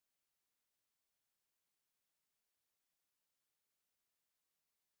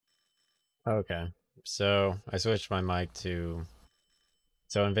Okay. So I switched my mic to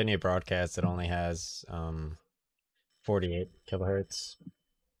so in video broadcast it only has 48 kilohertz,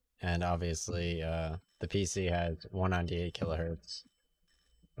 and obviously the PC has 198 kilohertz,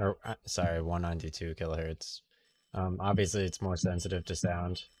 or sorry, 192 kilohertz. Obviously it's more sensitive to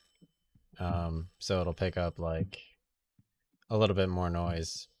sound, so it'll pick up like a little bit more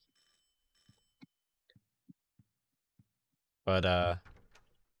noise. But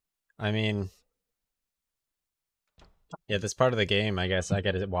I mean, yeah, this part of the game, I guess I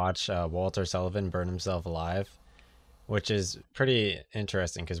get to watch Walter Sullivan burn himself alive, which is pretty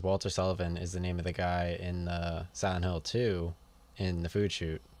interesting because Walter Sullivan is the name of the guy in the Silent Hill 2 in the food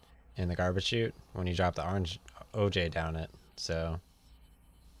chute, in the garbage chute, when you drop the orange OJ down it. So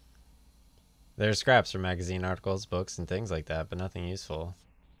there's scraps from magazine articles, books, and things like that, but nothing useful.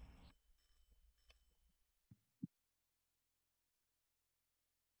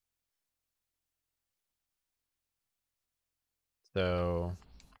 So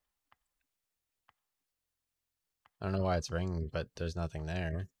I don't know why it's ringing, but there's nothing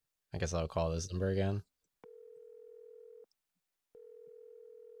there. I guess I'll call this number again.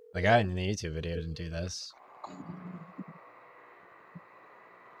 The guy in the YouTube video didn't do this.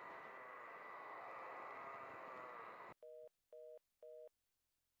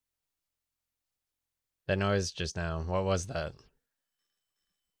 That noise just now, what was that?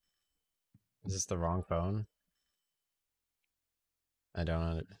 Is this the wrong phone? I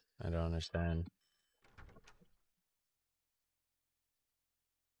don't I don't understand.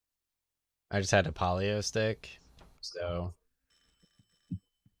 I just had a polio stick, so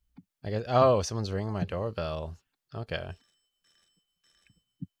I guess. Oh, someone's ringing my doorbell. Okay,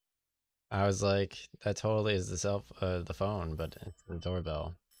 I was like, that totally is the phone, but it's the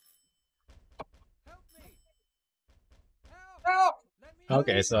doorbell.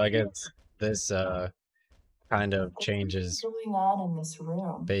 Okay, so I guess this kind of changes What's going on in this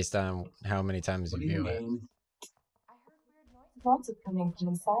room? based on how many times you view it. Lots of coming from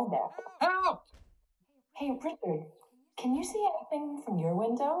inside there. Help! Hey, Richard, can you see anything from your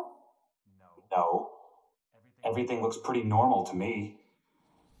window? No. Everything looks pretty normal to me.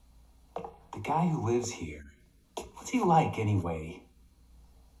 The guy who lives here, what's he like anyway?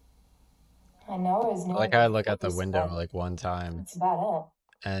 I know his name. Like I look out the window like one time, That's about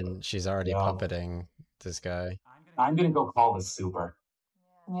and she's already Yeah. puppeting this guy. I'm gonna go call the super.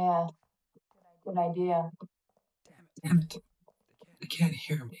 it. Yeah, good idea. Damn it. They can't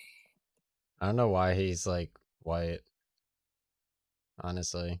hear me. I don't know why he's like white,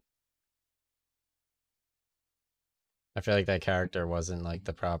 honestly. I feel like that character wasn't like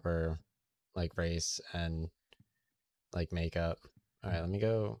the proper like race and like makeup. All right, let me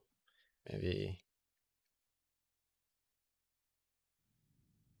go. Maybe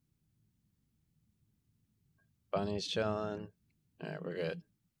Bunny's chilling. All right, we're good.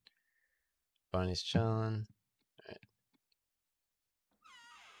 Bunny's chilling.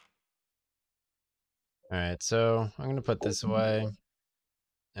 All right, so I'm gonna put this away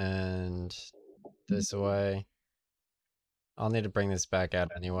and this away. I'll need to bring this back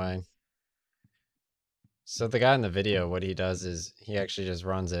out anyway. So the guy in the video, what he does is he actually just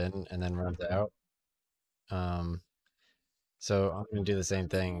runs in and then runs out. So I'm gonna do the same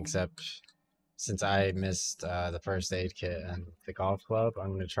thing, except since I missed the first aid kit and the golf club,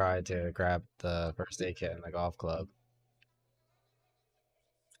 I'm gonna try to grab the first aid kit and the golf club.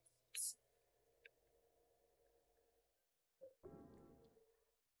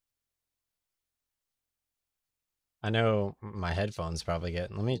 I know my headphones probably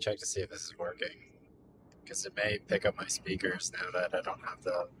get. Let me check to see if this is working, because it may pick up my speakers now that I don't have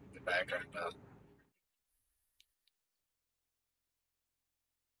the background up.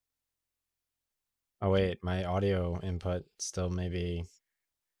 Oh wait, my audio input still may be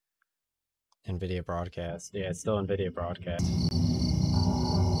NVIDIA broadcast. Yeah, it's still NVIDIA broadcast.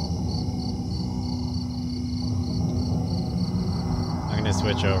 I'm gonna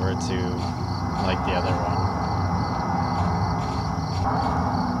switch over to like the other one.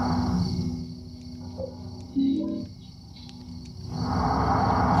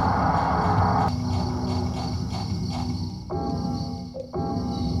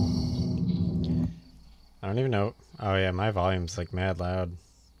 I don't even know. Oh yeah, my volume's like mad loud.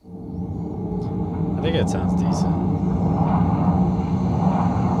 I think it sounds decent.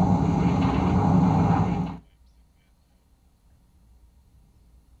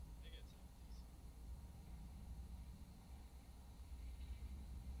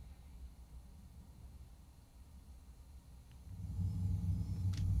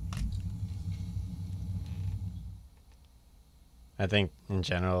 I think in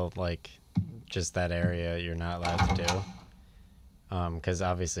general, like just that area you're not allowed to do. Because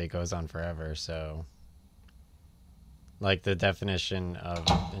obviously it goes on forever, so... Like, the definition of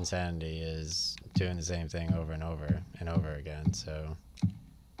insanity is doing the same thing over and over and over again, so...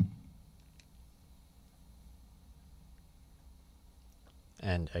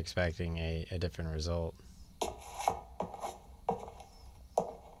 And expecting a different result.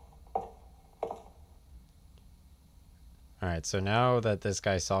 Alright, so now that this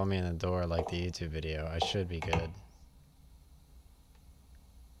guy saw me in the door like the YouTube video, I should be good.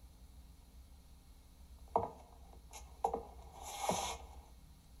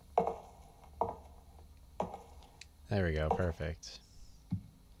 There we go, perfect.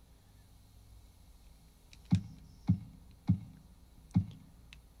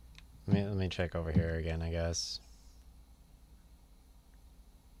 Let me check over here again, I guess.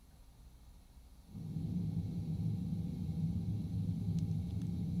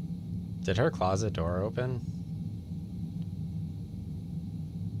 Did her closet door open?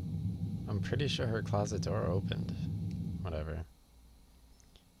 I'm pretty sure her closet door opened. Whatever.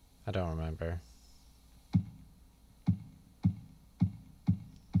 I don't remember.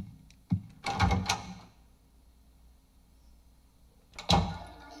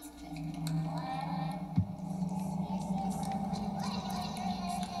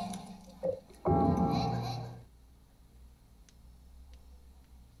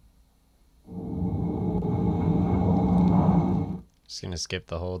 Just gonna skip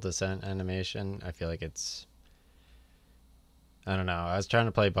the whole descent animation. I feel like it's... I don't know. I was trying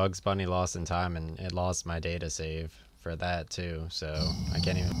to play Bugs Bunny Lost in Time and it lost my data save for that too, so I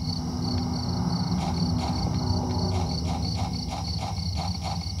can't even...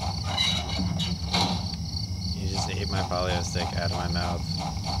 You just ate my polio stick out of my mouth.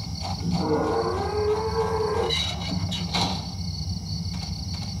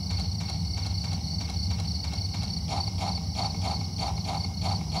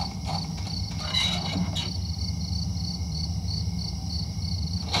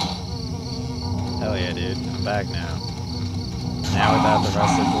 Hell yeah, dude. I'm back now. Now without the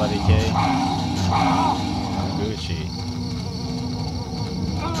rusted bloody key. I'm Gucci.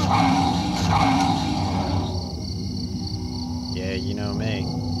 Yeah, you know me.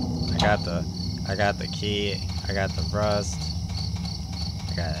 I got the key, I got the rust,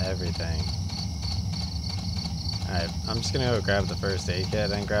 I got everything. Alright, I'm just gonna go grab the first aid kit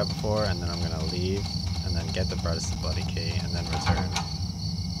I didn't grab before, and then I'm gonna leave, and then get the rusted bloody key, and then return.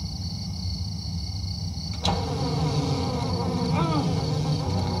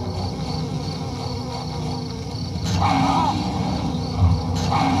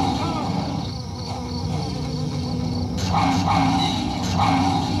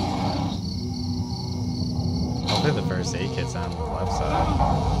 Hopefully the first aid kit's on the left side.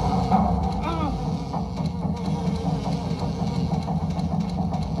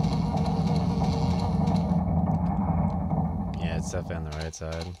 Yeah, it's definitely on the right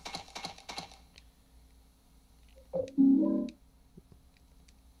side.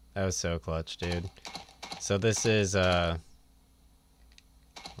 That was so clutch, dude. So this is, wait.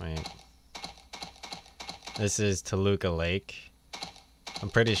 This is Toluca Lake. I'm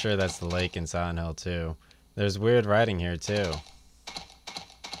pretty sure that's the lake in Silent Hill 2. There's weird writing here, too.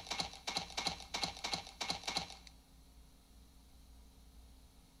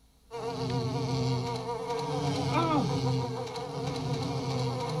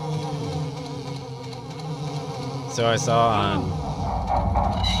 So I saw on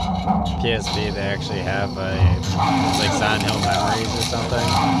PSP they actually have it's like Silent Hill Memories or something.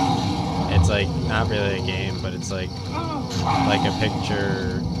 It's like not really a game, but it's like a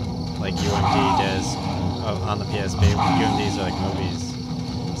picture, like UMD disc on the PSP. UMDs are like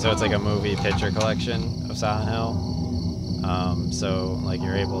movies, so it's like a movie picture collection of Silent Hill. So like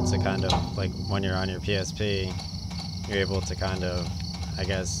you're able to kind of like when you're on your PSP, you're able to kind of, I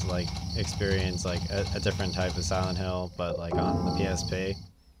guess, like experience like a different type of Silent Hill, but like on the PSP.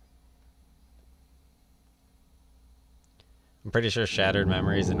 I'm pretty sure Shattered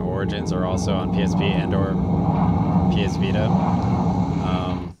Memories and Origins are also on PSP and or PS Vita.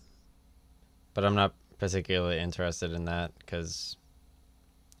 But I'm not particularly interested in that because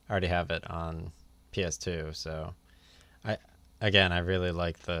I already have it on PS2. So I really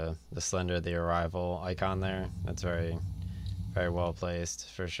like the Slender the Arrival icon there. That's very, very well placed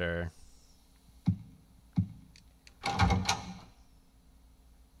for sure.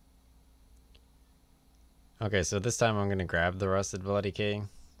 Okay, so this time I'm going to grab the rusted bloody key.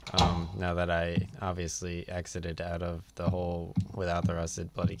 Now that I obviously exited out of the hole without the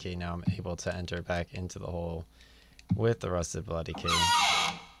rusted bloody key, now I'm able to enter back into the hole with the rusted bloody key.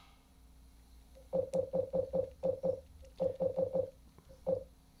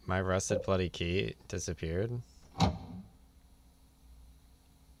 My rusted bloody key disappeared.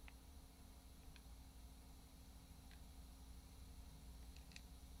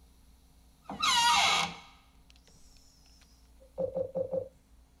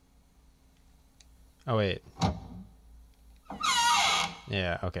 Oh, wait.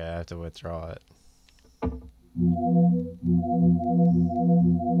 Yeah, okay, I have to withdraw it.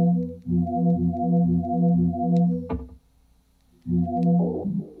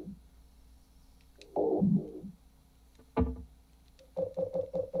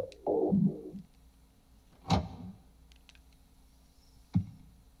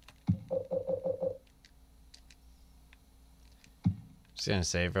 Just gonna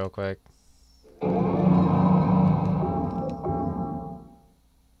save real quick.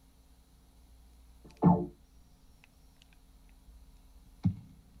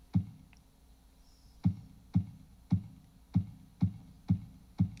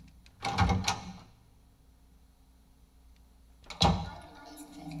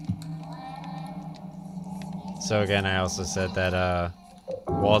 So again, I also said that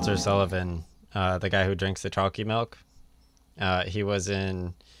Walter Sullivan, the guy who drinks the chalky milk, he was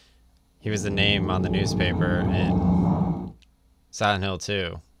the name on the newspaper in Silent Hill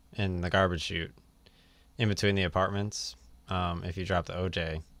 2 in the garbage chute in between the apartments. If you drop the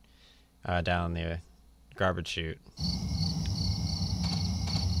OJ down the garbage chute.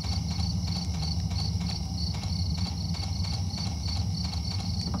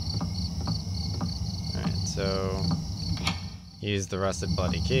 Alright, so use the rusted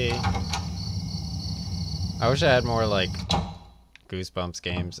bloody key. I wish I had more like Goosebumps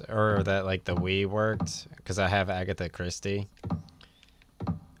games, or that like the Wii worked, because I have Agatha Christie.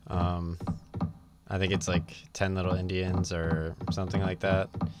 I think it's like 10 Little Indians or something like that,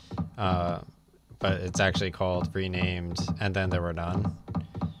 but it's actually called renamed And Then There Were None.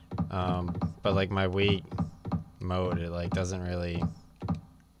 But like my Wii mode, it like doesn't really.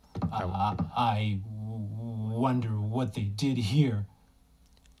 I wonder what they did here.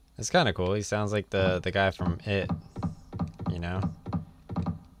 It's kind of cool. He sounds like the guy from It, you know?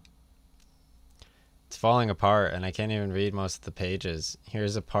 It's falling apart and I can't even read most of the pages.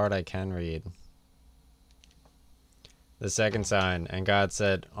 Here's a part I can read. The second sign, and God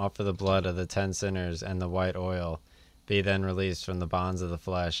said, offer the blood of the 10 sinners and the white oil. Be then released from the bonds of the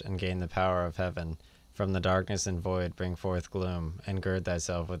flesh and gain the power of heaven. From the darkness and void bring forth gloom, and gird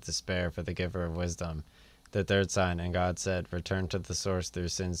thyself with despair for the giver of wisdom. The third sign, and God said, return to the source through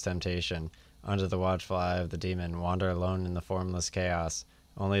sin's temptation. Under the watchful eye of the demon, wander alone in the formless chaos.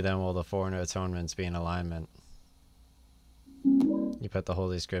 Only then will the four new atonements be in alignment. You put the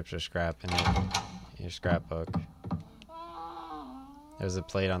Holy Scripture scrap in your scrapbook. There's a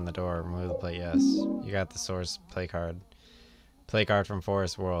plate on the door. Remove the plate, yes. You got the source Placard. Placard from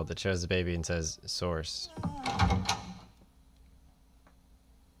Forest World. It shows the baby and says, source.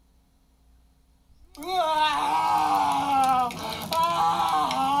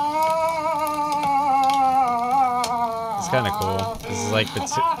 It's kind of cool. This is like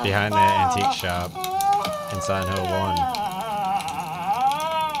behind the antique shop in Silent Hill 1.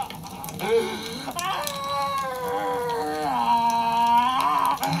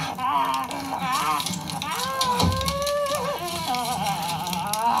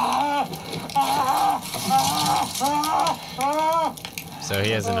 So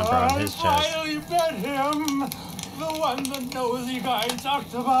he has a number on his chest. Finally met him! The one the nosy guy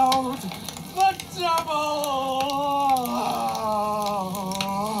talked about! The devil!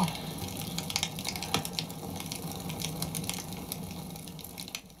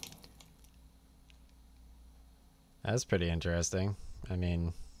 That's pretty interesting. I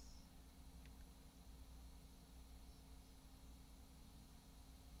mean...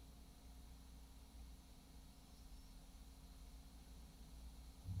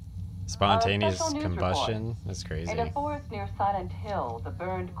 Spontaneous combustion? That's crazy. In a forest near Silent Hill, the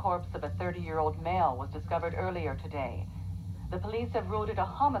burned corpse of a 30-year-old male was discovered earlier today. The police have ruled it a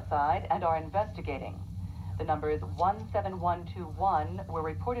homicide and are investigating. The numbers 17121 were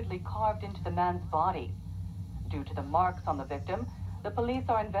reportedly carved into the man's body. Due to the marks on the victim, the police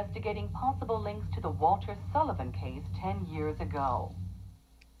are investigating possible links to the Walter Sullivan case 10 years ago.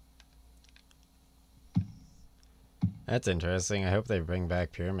 That's interesting. I hope they bring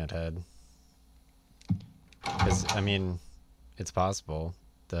back Pyramid Head. Because, I mean, it's possible.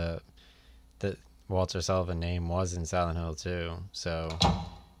 The Walter Sullivan name was in Silent Hill 2. So,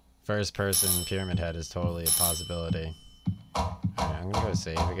 first person Pyramid Head is totally a possibility. Alright, I'm gonna go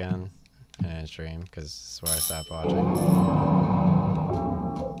save again and stream, because this is where I stopped watching.